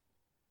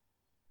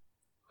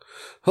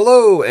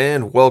Hello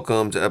and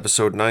welcome to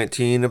episode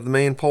 19 of the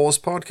Maine Polis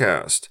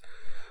Podcast.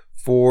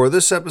 For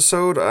this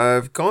episode,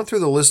 I've gone through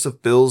the list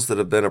of bills that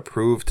have been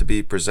approved to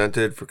be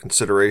presented for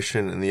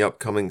consideration in the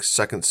upcoming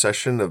second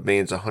session of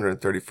Maine's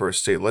 131st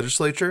state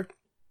legislature.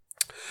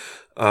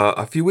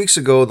 A few weeks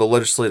ago, the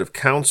Legislative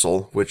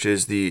Council, which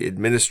is the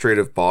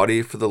administrative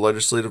body for the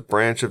legislative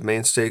branch of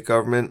Maine state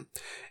government,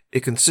 it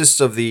consists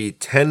of the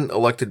 10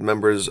 elected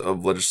members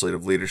of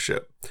legislative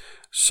leadership.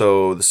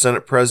 So the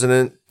Senate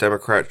President,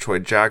 Democrat Troy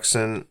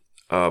Jackson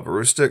of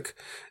Aroostook,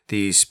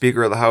 the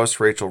Speaker of the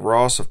House, Rachel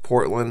Ross of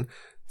Portland,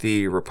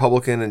 the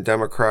Republican and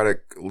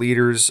Democratic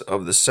leaders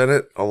of the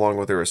Senate, along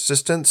with their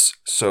assistants,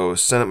 so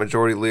Senate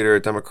Majority Leader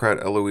Democrat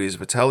Eloise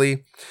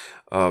Vitelli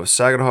of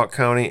Saginaw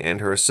County and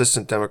her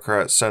assistant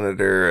Democrat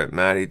Senator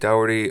Maddie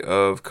Dougherty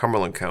of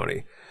Cumberland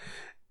County.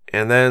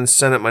 And then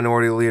Senate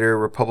Minority Leader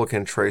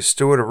Republican Trey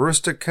Stewart of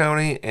Aroostook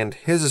County and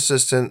his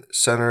assistant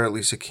Senator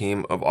Lisa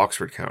Keem of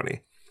Oxford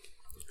County.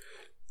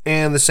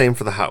 And the same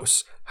for the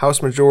House.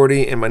 House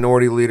Majority and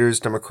Minority Leaders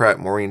Democrat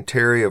Maureen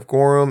Terry of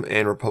Gorham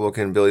and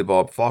Republican Billy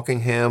Bob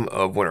Falkingham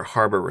of Winter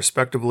Harbor,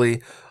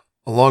 respectively,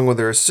 along with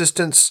their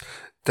assistants,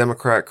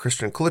 Democrat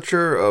Christian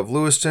Klitcher of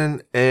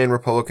Lewiston and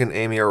Republican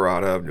Amy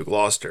Arata of New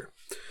Gloucester.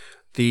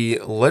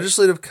 The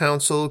Legislative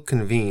Council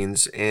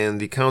convenes and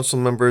the council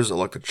members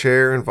elect a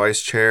chair and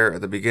vice chair at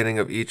the beginning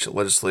of each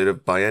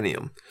legislative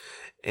biennium.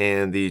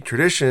 And the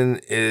tradition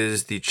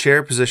is the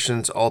chair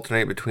positions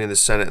alternate between the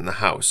Senate and the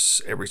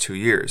House every 2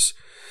 years.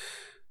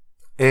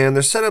 And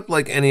they're set up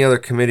like any other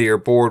committee or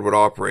board would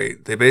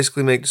operate. They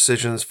basically make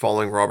decisions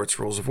following Robert's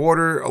Rules of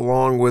Order,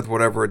 along with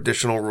whatever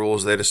additional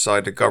rules they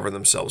decide to govern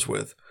themselves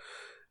with.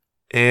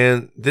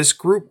 And this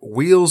group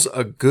wields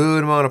a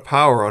good amount of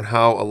power on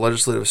how a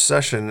legislative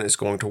session is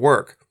going to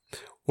work.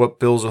 What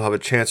bills will have a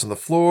chance on the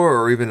floor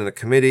or even in a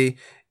committee.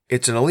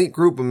 It's an elite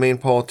group of Maine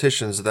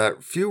politicians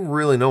that few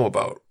really know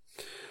about.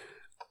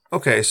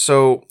 Okay,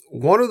 so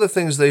one of the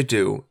things they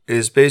do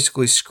is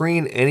basically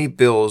screen any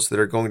bills that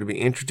are going to be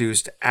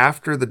introduced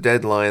after the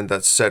deadline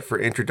that's set for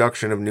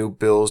introduction of new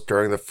bills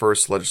during the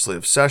first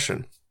legislative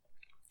session.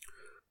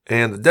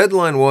 And the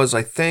deadline was,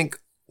 I think,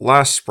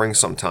 last spring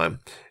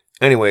sometime.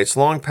 Anyway, it's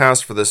long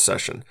past for this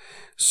session.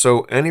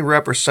 So any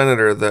rep or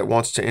senator that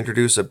wants to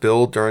introduce a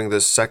bill during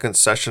this second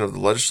session of the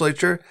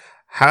legislature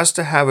has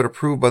to have it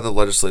approved by the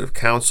Legislative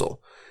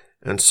Council.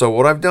 And so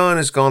what I've done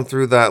is gone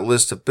through that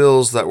list of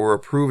bills that were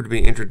approved to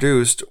be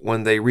introduced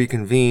when they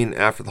reconvene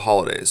after the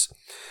holidays.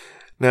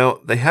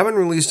 Now, they haven't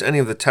released any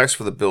of the text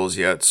for the bills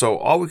yet, so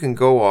all we can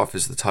go off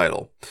is the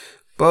title.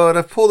 But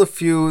I've pulled a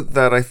few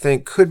that I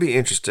think could be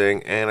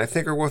interesting and I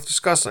think are worth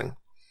discussing.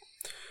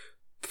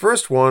 The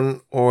first one,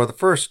 or the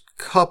first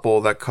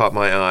couple that caught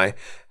my eye,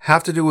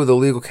 have to do with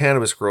illegal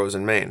cannabis grows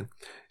in Maine.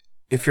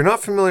 If you're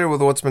not familiar with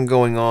what's been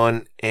going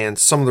on and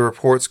some of the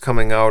reports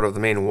coming out of the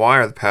Maine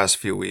Wire the past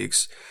few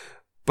weeks,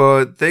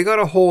 but they got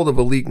a hold of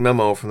a leaked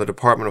memo from the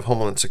Department of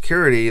Homeland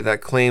Security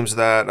that claims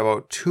that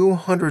about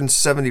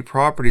 270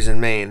 properties in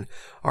Maine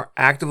are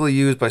actively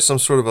used by some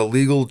sort of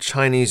illegal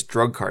Chinese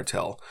drug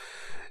cartel.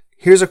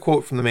 Here's a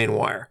quote from the Maine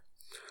Wire.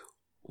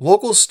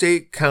 Local,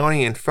 state,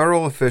 county, and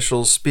federal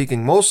officials,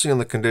 speaking mostly on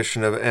the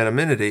condition of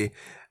anonymity,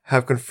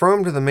 have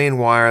confirmed to the Maine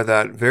Wire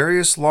that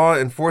various law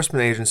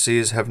enforcement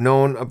agencies have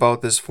known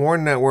about this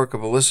foreign network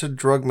of illicit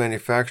drug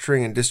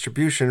manufacturing and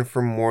distribution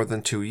for more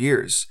than 2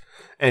 years.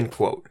 End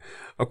quote.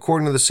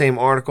 According to the same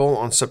article,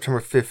 on September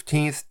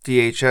 15th,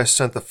 DHS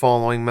sent the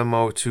following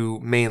memo to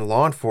Maine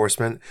law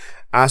enforcement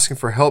asking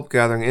for help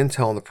gathering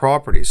intel on the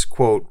properties.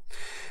 Quote,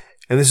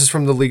 and this is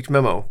from the leaked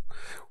memo.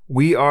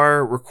 We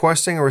are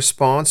requesting a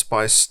response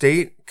by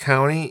state,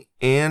 county,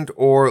 and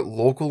or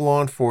local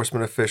law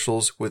enforcement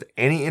officials with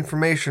any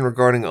information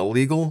regarding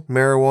illegal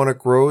marijuana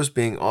grows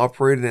being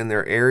operated in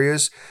their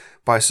areas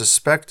by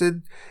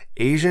suspected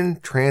Asian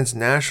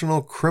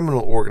transnational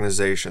criminal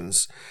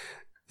organizations.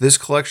 This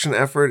collection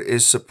effort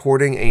is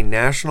supporting a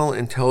national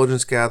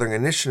intelligence gathering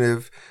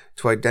initiative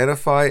to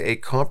identify a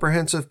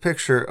comprehensive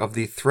picture of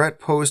the threat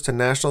posed to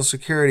national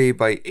security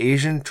by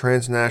Asian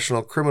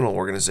transnational criminal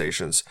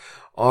organizations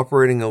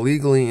operating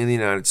illegally in the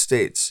United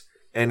States.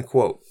 End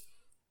quote.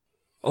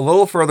 A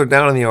little further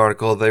down in the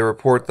article, they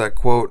report that,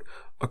 quote,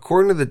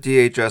 according to the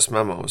DHS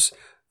memos,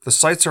 the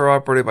sites are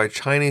operated by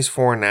Chinese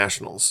foreign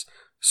nationals,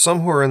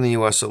 some who are in the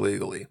U.S.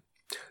 illegally.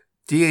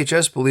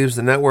 DHS believes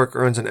the network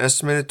earns an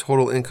estimated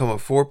total income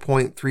of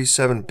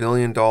 $4.37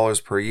 billion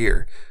per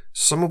year,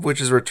 some of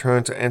which is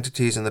returned to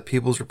entities in the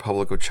People's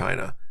Republic of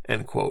China.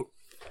 End quote.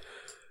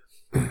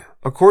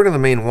 According to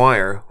the Maine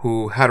Wire,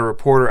 who had a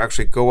reporter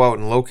actually go out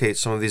and locate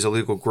some of these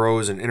illegal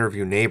grows and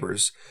interview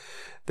neighbors,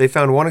 they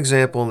found one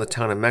example in the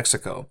town of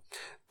Mexico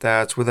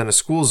that's within a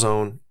school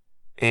zone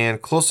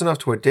and close enough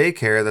to a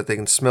daycare that they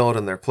can smell it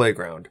in their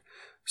playground.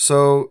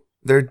 So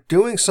they're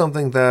doing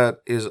something that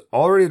is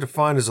already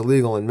defined as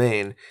illegal in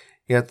Maine,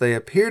 yet they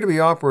appear to be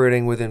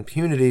operating with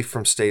impunity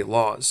from state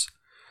laws.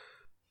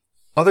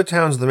 Other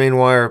towns in the Maine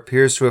Wire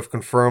appears to have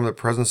confirmed the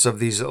presence of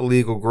these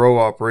illegal grow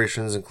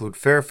operations include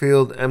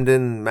Fairfield,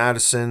 Emden,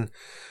 Madison.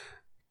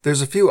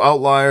 There's a few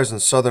outliers in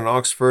southern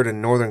Oxford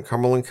and northern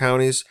Cumberland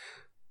counties,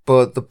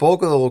 but the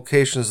bulk of the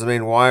locations the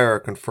Maine Wire are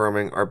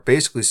confirming are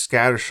basically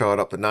scattershot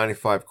up the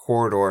 95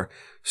 corridor,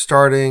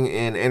 starting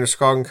in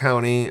Androscoggin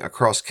County,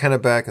 across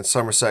Kennebec and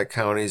Somerset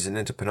counties, and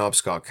into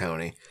Penobscot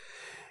County.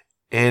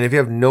 And if you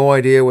have no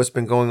idea what's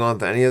been going on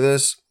with any of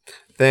this,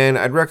 then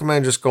I'd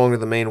recommend just going to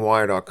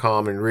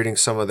themainewire.com and reading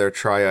some of their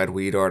triad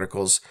weed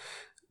articles.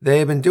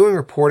 They've been doing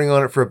reporting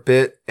on it for a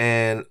bit,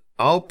 and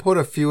I'll put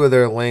a few of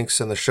their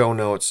links in the show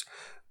notes.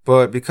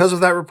 But because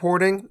of that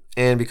reporting,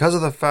 and because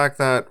of the fact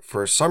that,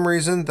 for some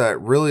reason that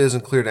really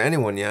isn't clear to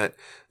anyone yet,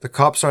 the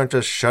cops aren't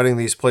just shutting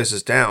these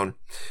places down.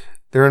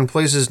 They're in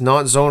places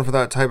not zoned for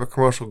that type of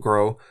commercial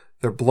grow.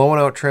 They're blowing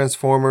out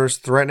transformers,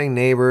 threatening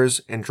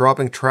neighbors, and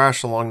dropping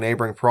trash along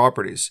neighboring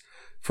properties.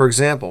 For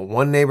example,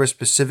 one neighbor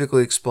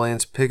specifically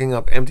explains picking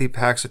up empty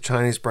packs of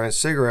Chinese brand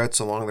cigarettes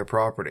along their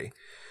property.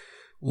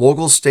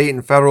 Local, state,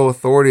 and federal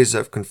authorities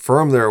have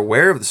confirmed they're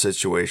aware of the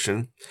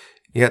situation,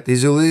 yet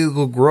these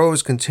illegal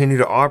grows continue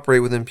to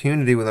operate with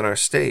impunity within our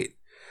state.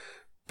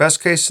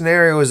 Best case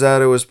scenario is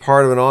that it was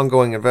part of an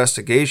ongoing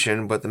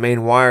investigation, but the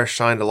Maine Wire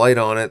shined a light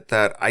on it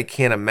that I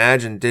can't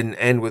imagine didn't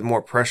end with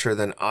more pressure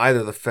than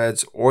either the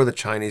feds or the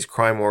Chinese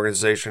crime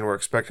organization were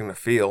expecting to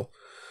feel.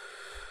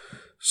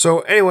 So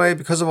anyway,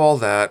 because of all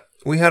that,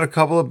 we had a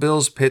couple of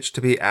bills pitched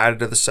to be added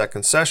to the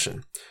second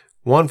session.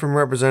 One from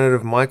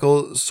Representative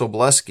Michael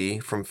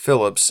Sobolewski from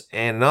Phillips,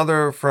 and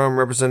another from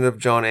Representative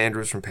John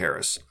Andrews from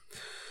Paris.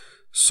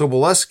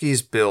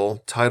 Sobolewski's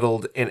bill,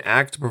 titled An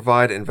Act to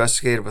Provide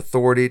Investigative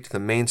Authority to the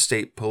Maine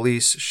State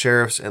Police,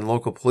 Sheriffs, and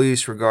Local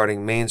Police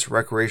regarding Maine's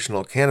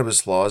recreational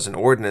cannabis laws and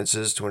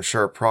ordinances to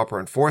ensure proper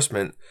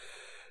enforcement,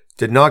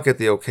 did not get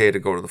the okay to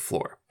go to the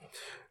floor.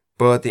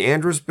 But the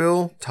Andrews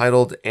bill,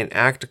 titled An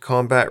Act to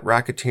Combat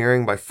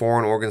Racketeering by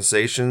Foreign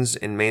Organizations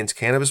in Maine's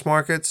Cannabis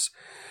Markets,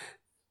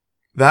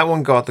 that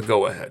one got the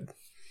go-ahead.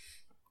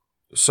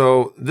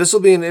 So this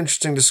will be an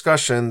interesting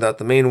discussion that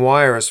the Maine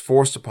Wire has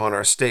forced upon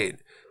our state.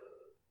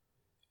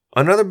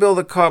 Another bill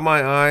that caught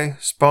my eye,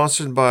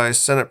 sponsored by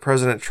Senate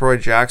President Troy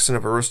Jackson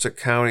of Aroostook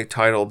County,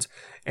 titled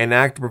An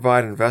Act to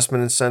Provide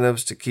Investment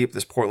Incentives to Keep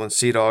the Portland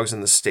Sea Dogs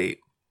in the State.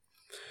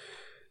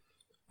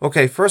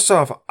 Okay, first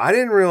off, I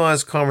didn't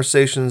realize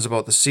conversations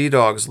about the Sea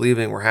Dogs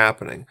leaving were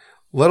happening,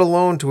 let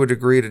alone to a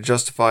degree to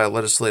justify a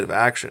legislative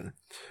action.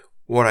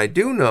 What I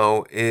do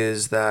know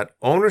is that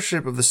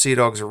ownership of the Sea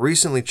Dogs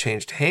recently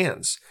changed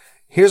hands.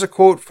 Here's a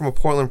quote from a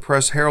Portland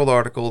Press Herald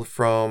article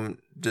from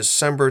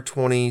December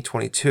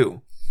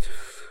 2022.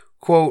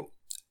 Quote,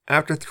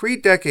 after 3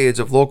 decades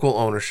of local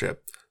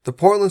ownership, the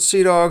Portland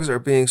Sea Dogs are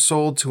being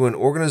sold to an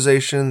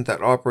organization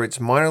that operates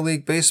minor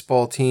league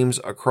baseball teams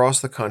across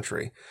the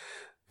country.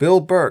 Bill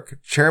Burke,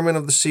 chairman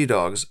of the Sea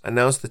Dogs,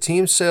 announced the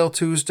team's sale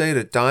Tuesday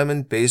to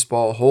Diamond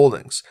Baseball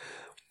Holdings,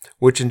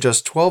 which in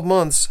just 12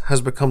 months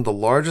has become the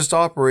largest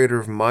operator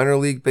of minor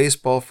league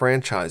baseball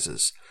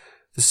franchises.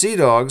 The Sea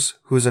Dogs,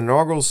 whose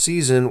inaugural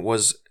season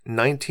was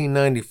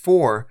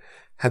 1994,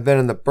 have been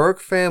in the Burke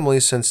family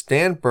since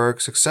Dan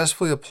Burke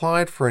successfully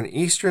applied for an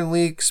Eastern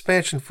League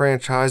expansion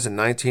franchise in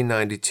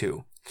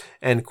 1992.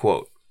 End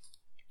quote.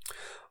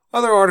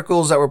 Other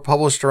articles that were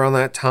published around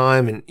that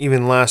time and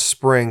even last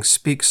spring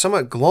speak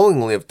somewhat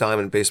glowingly of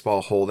Diamond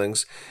Baseball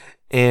Holdings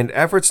and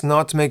efforts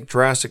not to make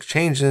drastic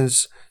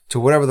changes to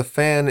whatever the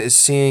fan is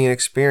seeing and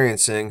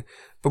experiencing,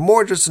 but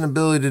more just an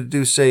ability to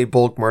do, say,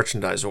 bulk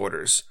merchandise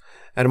orders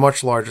at a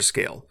much larger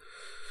scale.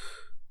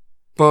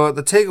 But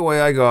the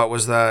takeaway I got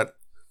was that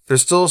they're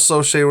still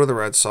associated with the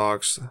Red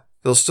Sox,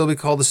 they'll still be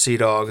called the Sea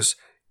Dogs,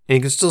 and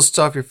you can still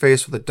stuff your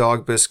face with a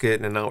dog biscuit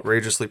and an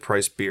outrageously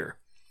priced beer.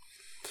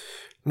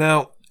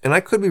 Now, and I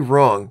could be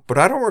wrong, but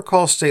I don't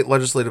recall state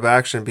legislative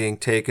action being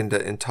taken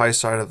to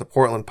entice either the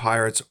Portland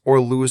Pirates or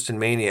Lewiston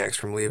Maniacs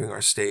from leaving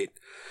our state.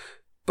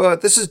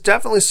 But this is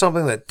definitely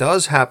something that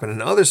does happen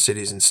in other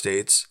cities and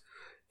states,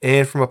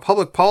 and from a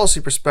public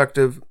policy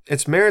perspective,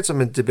 its merits have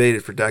been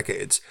debated for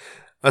decades.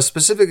 A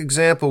specific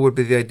example would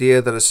be the idea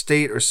that a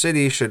state or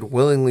city should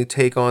willingly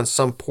take on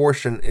some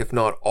portion, if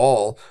not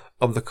all,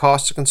 of the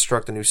cost to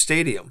construct a new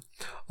stadium,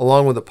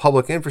 along with the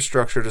public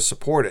infrastructure to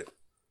support it.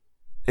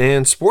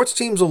 And sports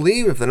teams will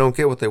leave if they don't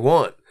get what they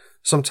want.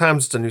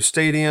 Sometimes it's a new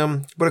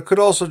stadium, but it could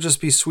also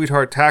just be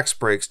sweetheart tax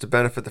breaks to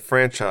benefit the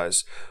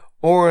franchise.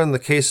 Or in the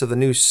case of the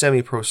new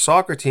semi-pro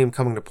soccer team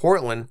coming to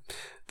Portland,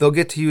 they'll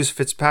get to use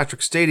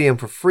Fitzpatrick Stadium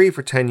for free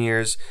for 10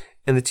 years,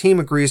 and the team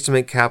agrees to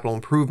make capital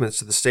improvements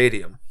to the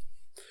stadium.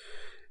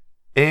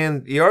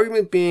 And the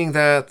argument being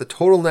that the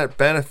total net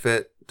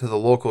benefit to the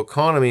local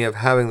economy of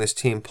having this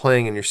team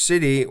playing in your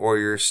city or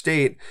your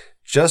state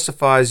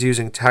justifies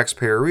using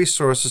taxpayer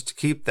resources to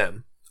keep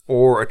them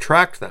or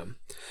attract them.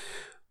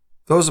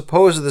 Those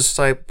opposed to this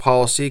type of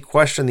policy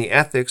question the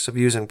ethics of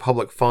using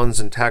public funds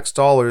and tax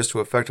dollars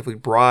to effectively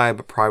bribe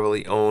a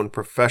privately owned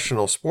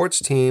professional sports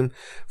team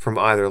from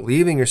either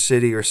leaving your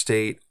city or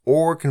state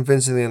or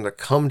convincing them to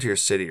come to your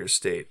city or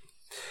state.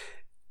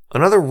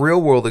 Another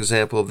real-world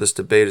example of this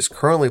debate is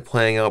currently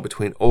playing out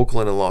between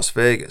Oakland and Las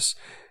Vegas.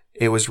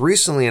 It was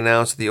recently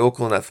announced that the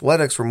Oakland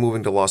Athletics were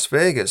moving to Las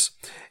Vegas,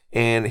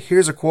 And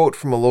here's a quote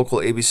from a local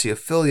ABC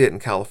affiliate in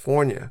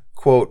California.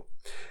 Quote,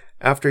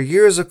 "After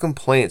years of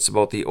complaints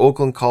about the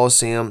Oakland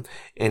Coliseum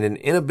and an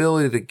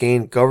inability to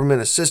gain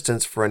government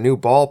assistance for a new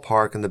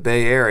ballpark in the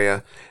Bay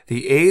Area,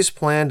 the A's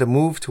plan to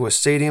move to a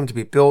stadium to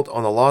be built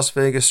on the Las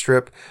Vegas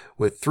Strip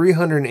with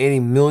 $380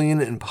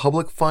 million in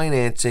public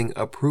financing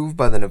approved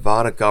by the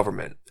Nevada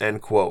government."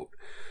 End quote.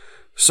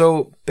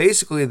 So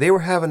basically, they were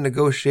having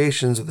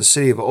negotiations with the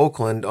city of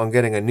Oakland on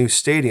getting a new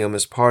stadium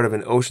as part of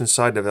an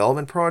oceanside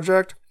development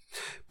project,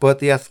 but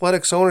the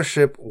Athletics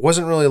ownership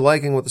wasn't really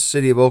liking what the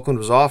city of Oakland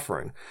was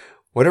offering.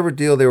 Whatever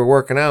deal they were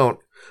working out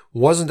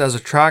wasn't as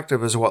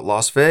attractive as what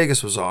Las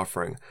Vegas was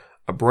offering,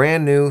 a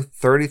brand new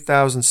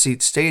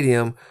 30,000-seat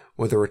stadium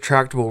with a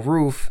retractable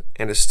roof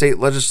and a state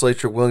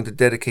legislature willing to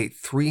dedicate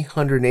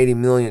 $380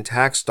 million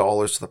tax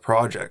dollars to the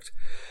project.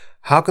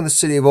 How can the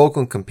city of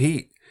Oakland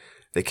compete?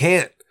 They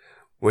can't,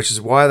 which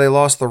is why they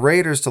lost the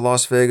Raiders to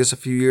Las Vegas a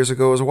few years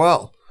ago as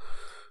well.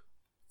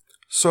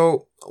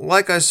 So,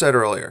 like I said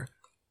earlier,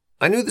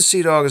 I knew the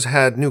Sea Dogs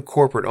had new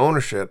corporate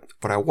ownership,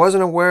 but I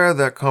wasn't aware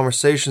that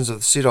conversations of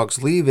the Sea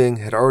Dogs leaving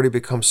had already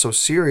become so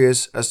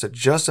serious as to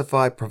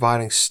justify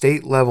providing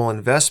state-level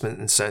investment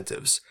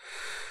incentives.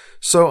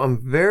 So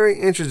I'm very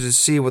interested to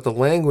see what the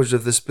language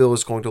of this bill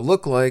is going to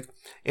look like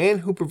and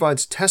who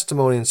provides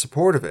testimony in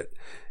support of it.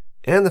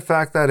 And the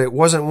fact that it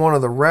wasn't one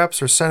of the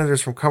reps or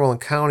senators from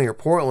Cumberland County or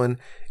Portland,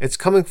 it's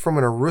coming from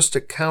an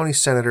Aroostook County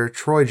Senator,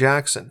 Troy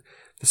Jackson,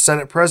 the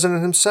Senate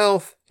President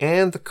himself,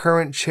 and the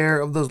current chair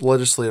of the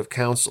Legislative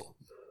Council.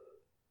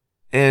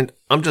 And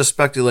I'm just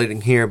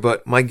speculating here,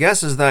 but my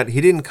guess is that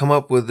he didn't come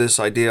up with this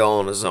idea all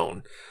on his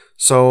own.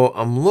 So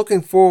I'm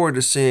looking forward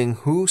to seeing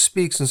who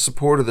speaks in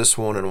support of this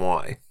one and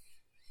why.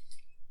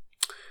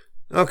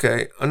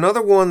 Okay,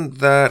 another one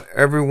that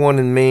everyone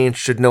in Maine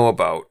should know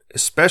about,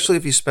 especially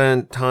if you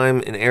spend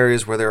time in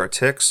areas where there are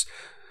ticks,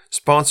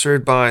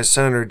 sponsored by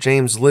Senator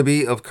James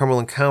Libby of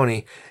Cumberland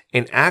County,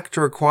 an act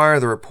to require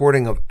the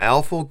reporting of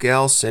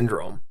alpha-gal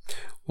syndrome.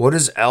 What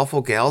is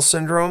alpha-gal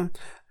syndrome?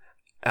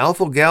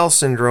 Alpha-gal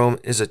syndrome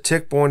is a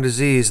tick-borne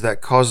disease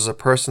that causes a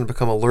person to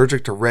become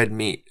allergic to red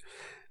meat.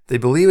 They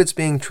believe it's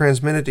being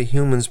transmitted to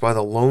humans by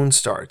the Lone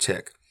Star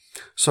tick.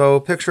 So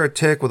picture a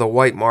tick with a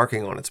white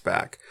marking on its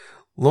back.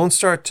 Lone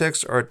Star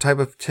ticks are a type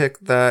of tick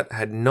that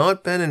had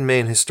not been in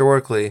Maine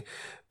historically,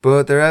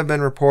 but there have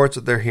been reports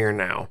that they're here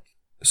now.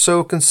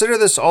 So consider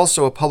this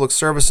also a public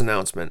service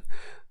announcement.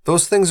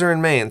 Those things are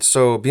in Maine,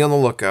 so be on the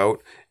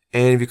lookout.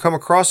 And if you come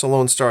across a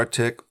Lone Star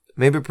tick,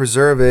 maybe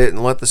preserve it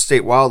and let the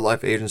state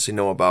wildlife agency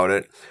know about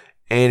it.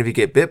 And if you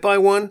get bit by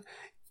one,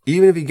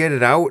 even if you get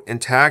it out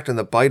intact and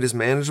the bite is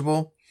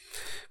manageable,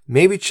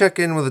 maybe check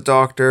in with a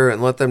doctor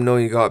and let them know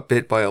you got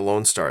bit by a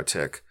Lone Star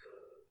tick.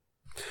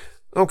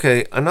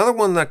 Okay, another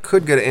one that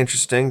could get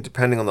interesting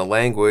depending on the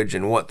language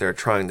and what they're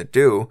trying to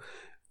do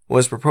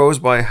was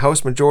proposed by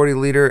House Majority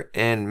Leader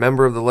and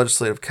member of the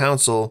Legislative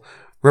Council,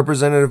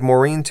 Representative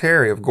Maureen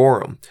Terry of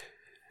Gorham.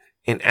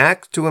 An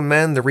act to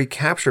amend the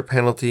recapture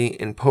penalty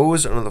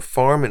imposed under the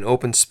Farm and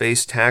Open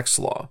Space Tax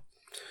Law.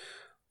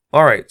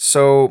 Alright,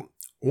 so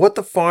what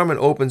the Farm and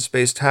Open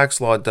Space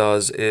Tax Law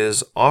does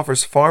is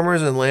offers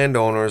farmers and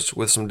landowners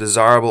with some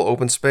desirable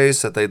open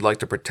space that they'd like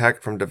to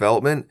protect from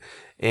development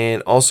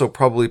and also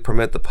probably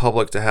permit the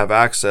public to have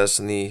access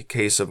in the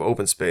case of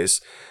open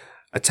space,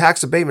 a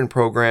tax abatement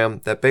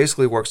program that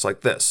basically works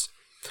like this.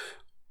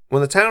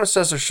 When the town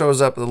assessor shows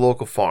up at the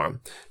local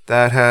farm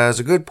that has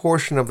a good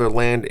portion of their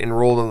land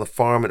enrolled in the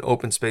Farm and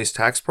Open Space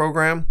Tax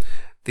Program,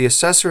 the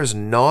assessor is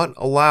not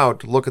allowed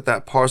to look at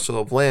that parcel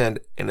of land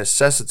and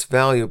assess its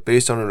value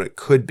based on what it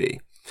could be,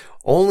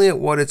 only at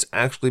what it's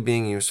actually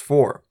being used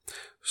for.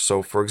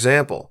 So, for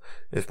example,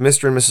 if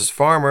Mr. and Mrs.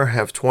 Farmer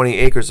have 20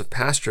 acres of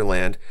pasture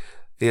land,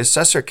 the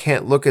assessor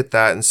can't look at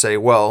that and say,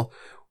 well,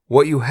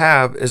 what you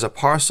have is a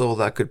parcel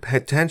that could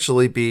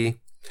potentially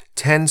be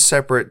 10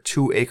 separate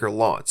 2-acre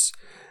lots,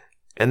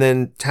 and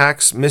then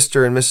tax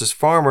Mr. and Mrs.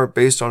 Farmer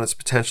based on its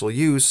potential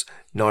use,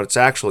 not its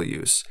actual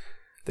use.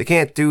 They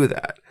can't do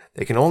that.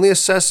 They can only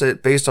assess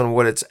it based on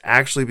what it's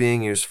actually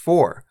being used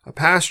for, a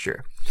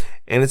pasture.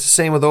 And it's the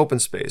same with open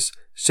space.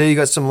 Say you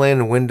got some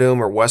land in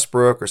Windham or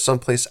Westbrook or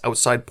someplace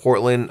outside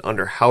Portland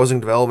under housing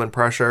development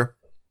pressure.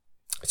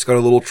 It's got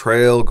a little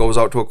trail, goes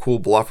out to a cool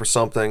bluff or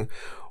something,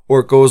 or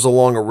it goes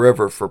along a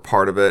river for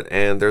part of it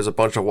and there's a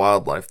bunch of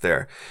wildlife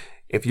there.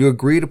 If you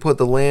agree to put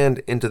the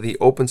land into the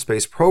open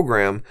space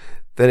program,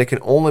 then it can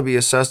only be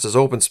assessed as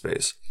open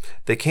space.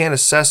 They can't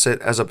assess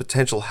it as a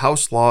potential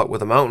house lot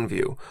with a mountain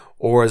view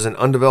or as an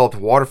undeveloped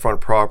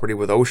waterfront property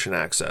with ocean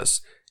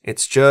access.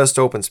 It's just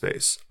open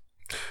space.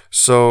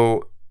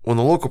 So when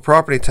the local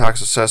property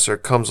tax assessor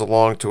comes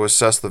along to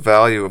assess the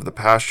value of the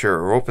pasture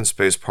or open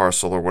space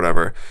parcel or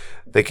whatever,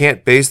 they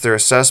can't base their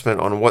assessment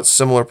on what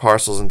similar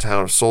parcels in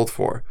town have sold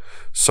for.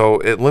 So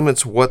it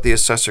limits what the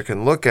assessor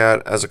can look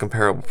at as a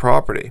comparable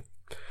property.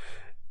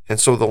 And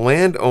so the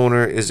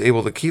landowner is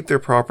able to keep their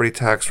property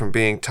tax from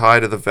being tied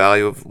to the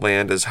value of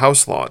land as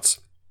house lots.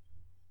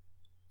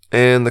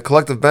 And the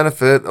collective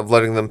benefit of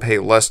letting them pay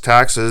less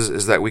taxes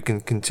is that we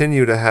can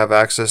continue to have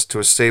access to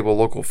a stable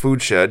local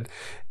food shed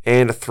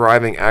and a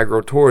thriving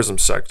agro-tourism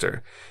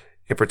sector.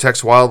 It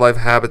protects wildlife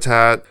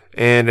habitat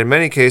and in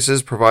many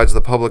cases provides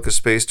the public a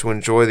space to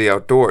enjoy the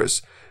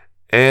outdoors.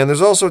 And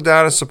there's also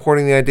data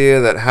supporting the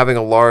idea that having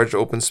a large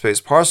open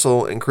space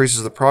parcel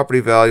increases the property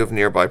value of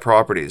nearby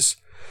properties.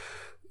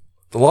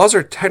 The laws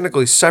are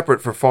technically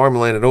separate for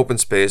farmland and open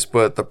space,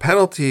 but the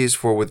penalties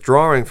for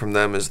withdrawing from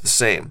them is the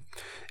same.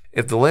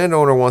 If the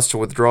landowner wants to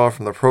withdraw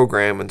from the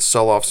program and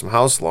sell off some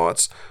house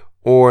lots,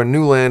 or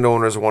new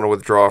landowners want to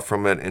withdraw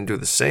from it and do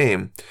the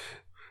same,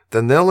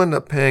 then they'll end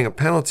up paying a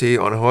penalty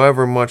on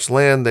however much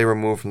land they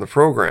remove from the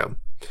program.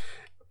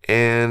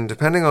 And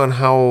depending on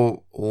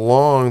how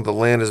long the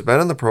land has been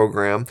in the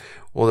program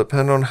will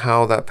depend on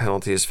how that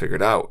penalty is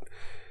figured out.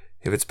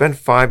 If it's been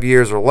 5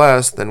 years or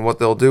less, then what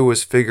they'll do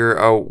is figure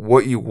out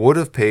what you would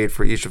have paid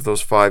for each of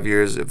those 5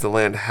 years if the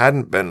land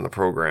hadn't been in the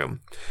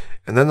program.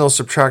 And then they'll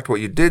subtract what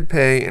you did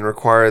pay and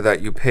require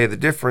that you pay the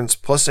difference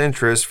plus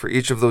interest for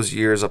each of those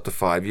years up to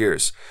 5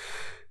 years.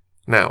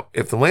 Now,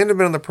 if the land had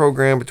been in the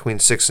program between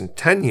 6 and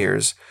 10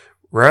 years,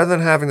 rather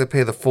than having to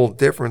pay the full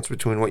difference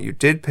between what you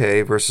did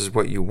pay versus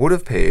what you would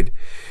have paid,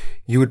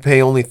 you would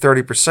pay only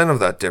 30% of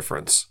that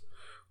difference.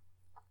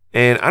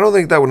 And I don't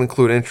think that would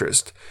include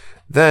interest.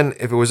 Then,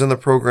 if it was in the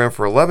program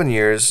for 11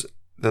 years,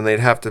 then they'd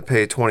have to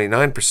pay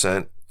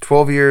 29%,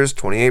 12 years,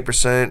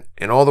 28%,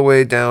 and all the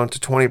way down to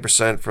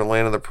 20% for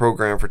land in the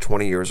program for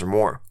 20 years or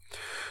more.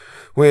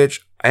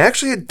 Which, I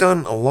actually had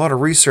done a lot of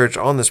research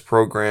on this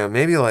program,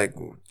 maybe like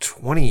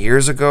 20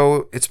 years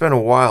ago. It's been a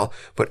while,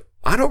 but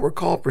I don't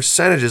recall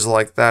percentages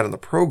like that in the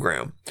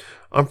program.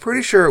 I'm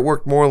pretty sure it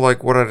worked more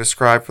like what I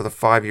described for the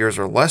 5 years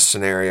or less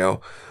scenario,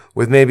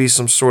 with maybe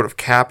some sort of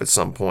cap at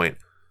some point.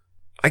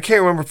 I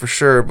can't remember for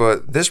sure,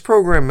 but this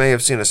program may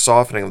have seen a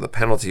softening of the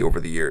penalty over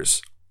the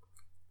years.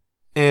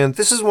 And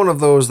this is one of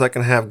those that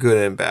can have good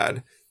and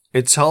bad.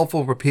 It's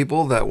helpful for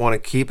people that want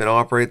to keep and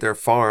operate their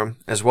farm,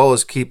 as well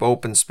as keep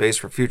open space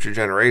for future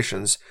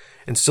generations,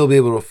 and still be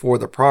able to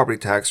afford the property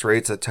tax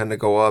rates that tend to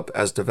go up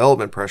as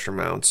development pressure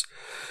mounts.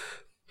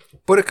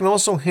 But it can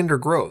also hinder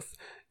growth.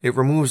 It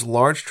removes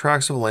large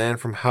tracts of land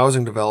from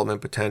housing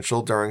development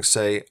potential during,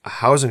 say, a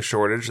housing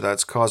shortage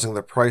that's causing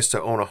the price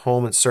to own a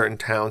home in certain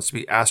towns to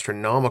be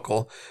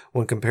astronomical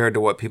when compared to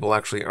what people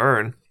actually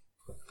earn.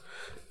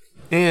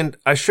 And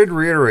I should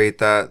reiterate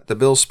that the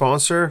bill's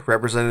sponsor,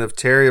 Representative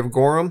Terry of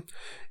Gorham,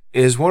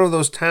 is one of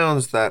those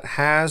towns that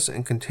has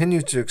and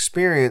continues to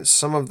experience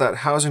some of that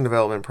housing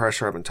development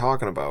pressure I've been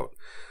talking about.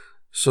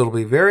 So it'll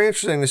be very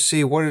interesting to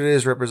see what it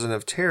is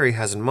Representative Terry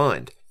has in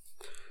mind.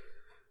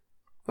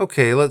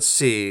 Okay, let's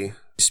see.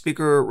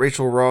 Speaker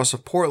Rachel Ross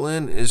of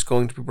Portland is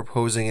going to be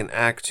proposing an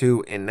act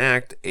to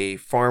enact a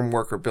Farm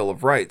Worker Bill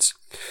of Rights.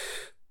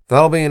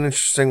 That'll be an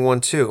interesting one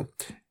too.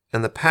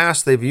 In the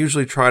past, they've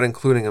usually tried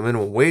including a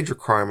minimum wage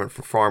requirement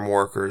for farm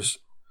workers,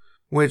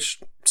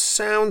 which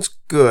sounds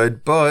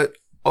good, but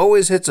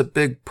always hits a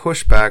big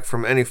pushback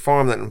from any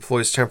farm that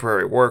employs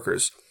temporary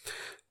workers.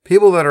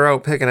 People that are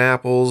out picking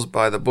apples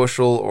by the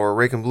bushel or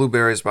raking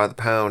blueberries by the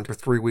pound for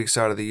 3 weeks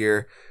out of the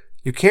year,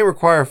 you can't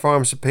require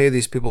farms to pay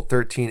these people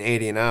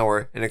 $13.80 an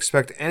hour and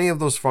expect any of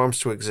those farms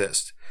to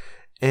exist.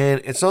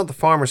 And it's not the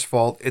farmer's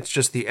fault, it's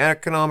just the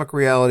economic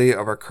reality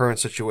of our current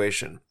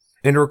situation.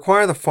 And to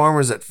require the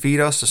farmers that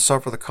feed us to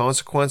suffer the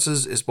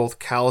consequences is both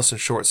callous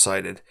and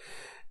short-sighted.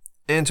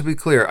 And to be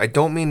clear, I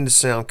don't mean to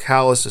sound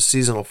callous to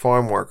seasonal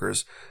farm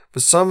workers,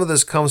 but some of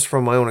this comes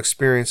from my own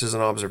experiences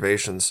and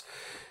observations.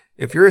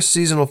 If you're a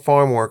seasonal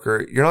farm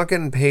worker, you're not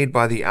getting paid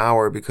by the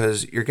hour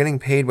because you're getting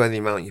paid by the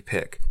amount you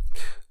pick.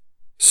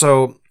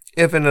 So,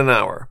 if in an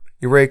hour,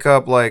 you rake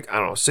up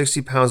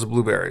 60 pounds of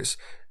blueberries,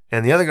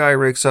 and the other guy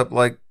rakes up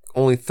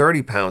only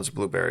 30 pounds of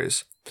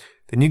blueberries,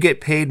 then you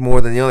get paid more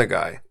than the other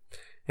guy.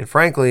 And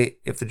frankly,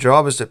 if the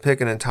job is to pick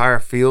an entire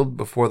field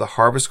before the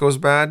harvest goes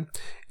bad,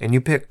 and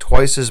you pick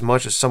twice as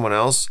much as someone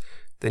else,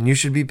 then you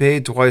should be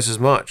paid twice as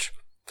much.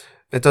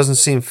 It doesn't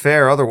seem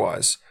fair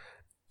otherwise.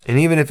 And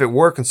even if it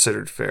were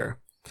considered fair,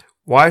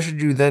 why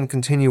should you then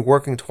continue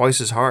working twice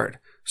as hard,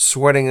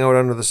 sweating out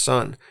under the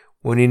sun,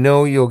 when you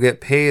know you'll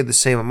get paid the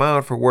same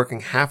amount for working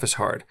half as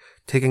hard,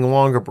 taking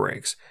longer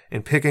breaks,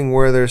 and picking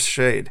where there's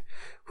shade?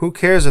 Who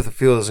cares if the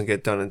field doesn't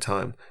get done in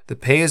time? The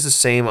pay is the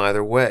same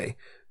either way.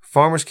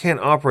 Farmers can't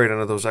operate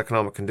under those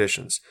economic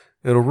conditions.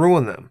 It'll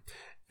ruin them.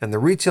 And the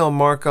retail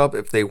markup,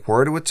 if they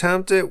were to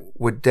attempt it,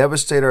 would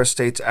devastate our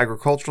state's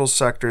agricultural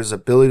sector's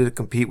ability to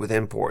compete with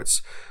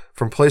imports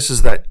from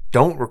places that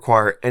don't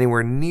require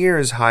anywhere near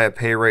as high a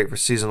pay rate for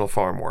seasonal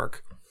farm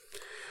work.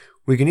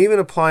 We can even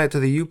apply it to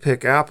the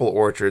U-Pick apple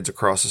orchards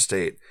across the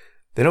state.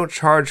 They don't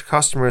charge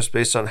customers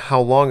based on how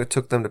long it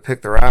took them to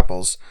pick their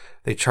apples.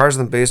 They charge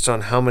them based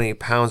on how many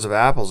pounds of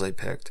apples they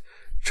picked.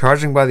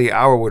 Charging by the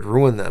hour would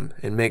ruin them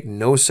and make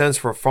no sense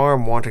for a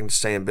farm wanting to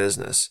stay in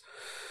business.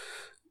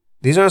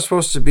 These aren't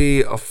supposed to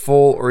be a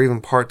full or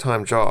even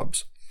part-time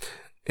jobs.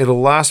 It'll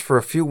last for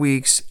a few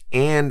weeks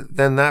and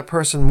then that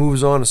person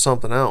moves on to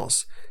something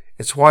else.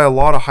 It's why a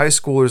lot of high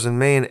schoolers in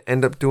Maine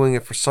end up doing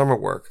it for summer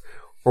work,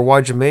 or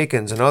why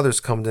Jamaicans and others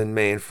come to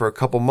Maine for a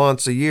couple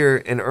months a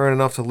year and earn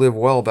enough to live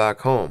well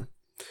back home.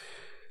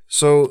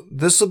 So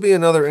this will be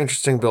another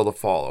interesting bill to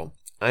follow.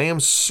 I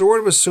am sort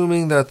of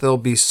assuming that there'll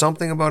be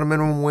something about a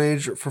minimum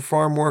wage for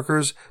farm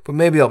workers, but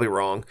maybe I'll be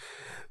wrong.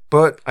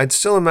 But I'd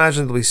still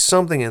imagine there'll be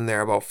something in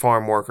there about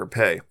farm worker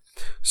pay.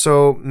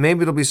 So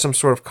maybe it'll be some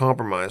sort of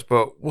compromise,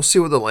 but we'll see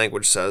what the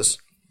language says.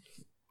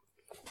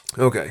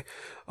 Okay,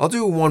 I'll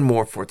do one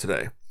more for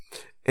today.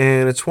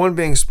 And it's one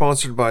being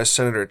sponsored by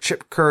Senator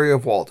Chip Curry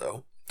of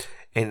Waldo.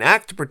 An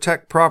act to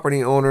protect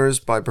property owners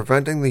by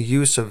preventing the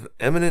use of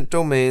eminent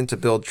domain to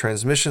build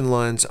transmission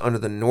lines under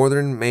the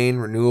Northern Maine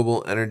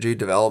Renewable Energy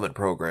Development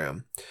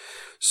Program.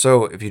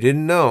 So, if you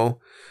didn't know,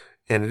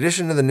 in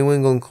addition to the New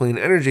England Clean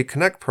Energy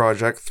Connect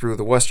project through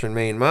the Western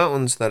Maine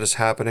Mountains that is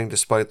happening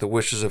despite the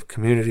wishes of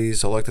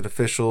communities, elected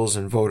officials,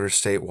 and voters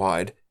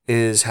statewide,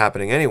 is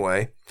happening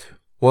anyway.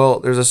 Well,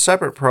 there's a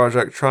separate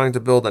project trying to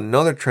build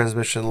another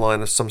transmission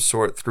line of some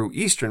sort through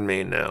eastern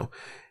Maine now,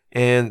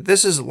 and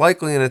this is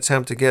likely an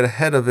attempt to get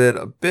ahead of it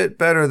a bit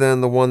better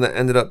than the one that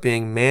ended up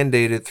being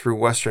mandated through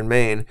western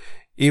Maine,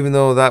 even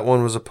though that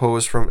one was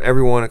opposed from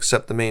everyone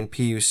except the Maine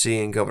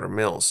PUC and Governor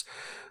Mills.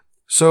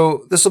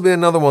 So this will be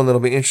another one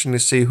that'll be interesting to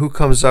see who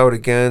comes out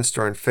against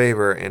or in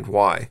favor and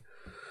why.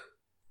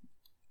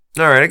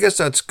 Alright, I guess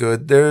that's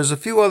good. There's a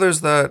few others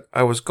that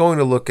I was going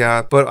to look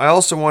at, but I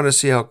also wanted to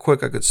see how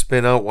quick I could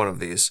spin out one of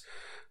these.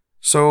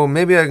 So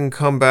maybe I can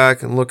come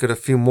back and look at a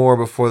few more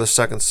before the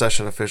second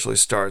session officially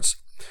starts.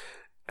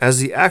 As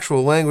the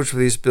actual language for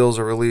these bills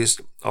are released,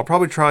 I'll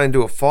probably try and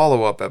do a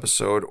follow-up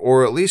episode,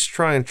 or at least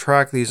try and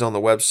track these on the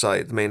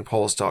website,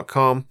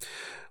 themainpolis.com,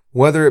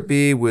 whether it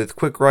be with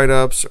quick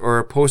write-ups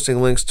or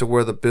posting links to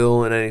where the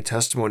bill and any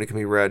testimony can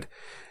be read.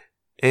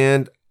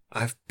 And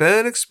I've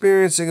been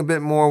experiencing a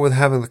bit more with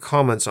having the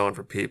comments on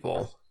for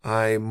people.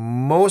 I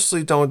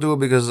mostly don't do it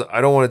because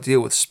I don't want to deal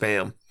with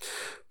spam.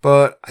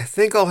 But I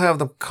think I'll have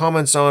the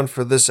comments on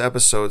for this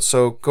episode,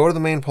 so go to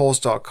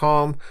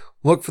themainpolis.com,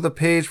 look for the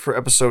page for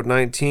episode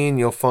 19.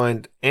 You'll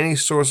find any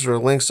sources or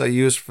links I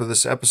used for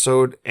this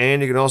episode,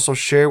 and you can also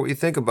share what you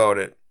think about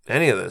it,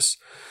 any of this.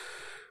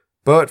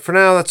 But for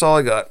now, that's all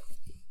I got.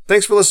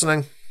 Thanks for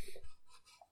listening.